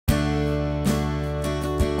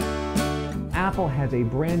Apple has a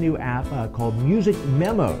brand new app called Music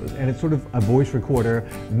Memos, and it's sort of a voice recorder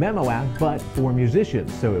memo app, but for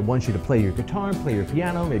musicians. So it wants you to play your guitar, play your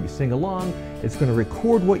piano, maybe sing along. It's going to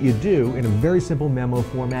record what you do in a very simple memo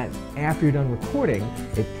format. After you're done recording,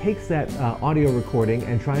 it takes that audio recording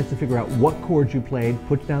and tries to figure out what chords you played,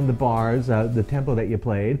 puts down the bars, the tempo that you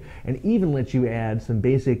played, and even lets you add some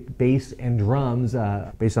basic bass and drums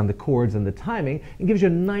based on the chords and the timing, and gives you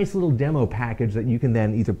a nice little demo package that you can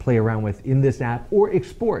then either play around with in this app or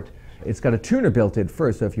export. It's got a tuner built in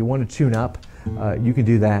first, so if you want to tune up, you can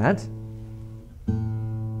do that.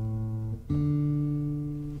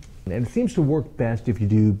 And it seems to work best if you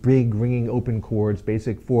do big ringing open chords,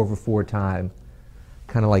 basic 4/4 time,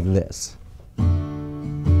 kind of like this.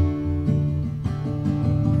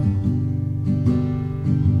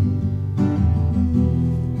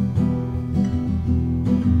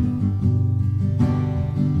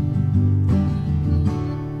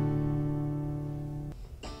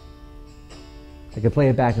 I can play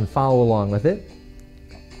it back and follow along with it.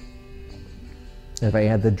 And if I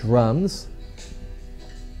add the drums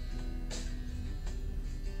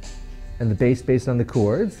and the bass based on the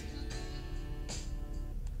chords,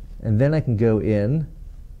 and then I can go in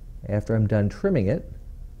after I'm done trimming it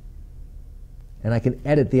and I can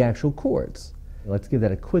edit the actual chords. Let's give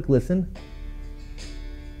that a quick listen.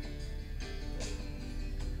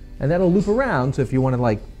 And that'll loop around, so if you want to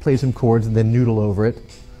like play some chords and then noodle over it.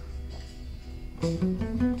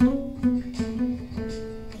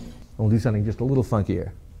 We'll do something just a little funkier.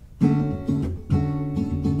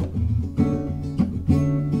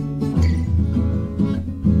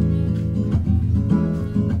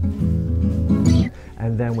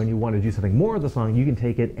 And then when you want to do something more of the song, you can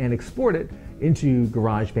take it and export it into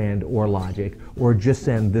GarageBand or Logic, or just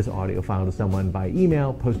send this audio file to someone by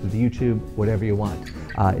email, post it to YouTube, whatever you want.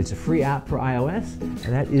 It's a free app for iOS,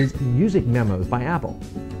 and that is Music Memos by Apple.